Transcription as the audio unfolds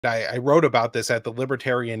I wrote about this at the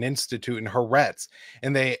Libertarian Institute in Haaretz,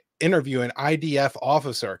 and they interview an IDF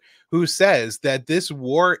officer who says that this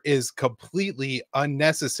war is completely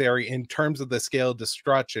unnecessary in terms of the scale of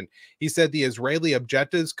destruction. He said the Israeli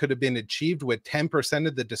objectives could have been achieved with 10%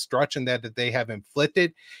 of the destruction that they have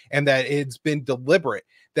inflicted, and that it's been deliberate,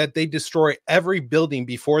 that they destroy every building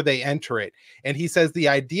before they enter it. And he says the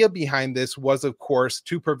idea behind this was, of course,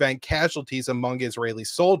 to prevent casualties among Israeli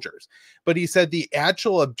soldiers. But he said the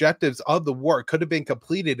actual objectives of the war could have been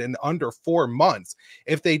completed in under 4 months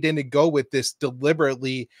if they didn't go with this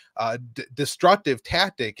deliberately destructive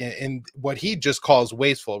tactic, and what he just calls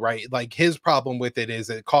wasteful, right? Like, his problem with it is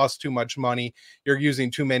it costs too much money. You're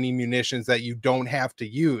using too many munitions that you don't have to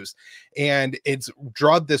use. And it's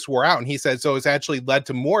drawn this war out. And he said, so it's actually led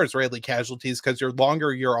to more Israeli casualties because the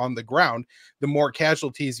longer you're on the ground, the more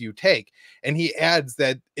casualties you take. And he adds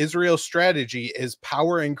that Israel's strategy is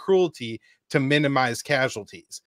power and cruelty to minimize casualties.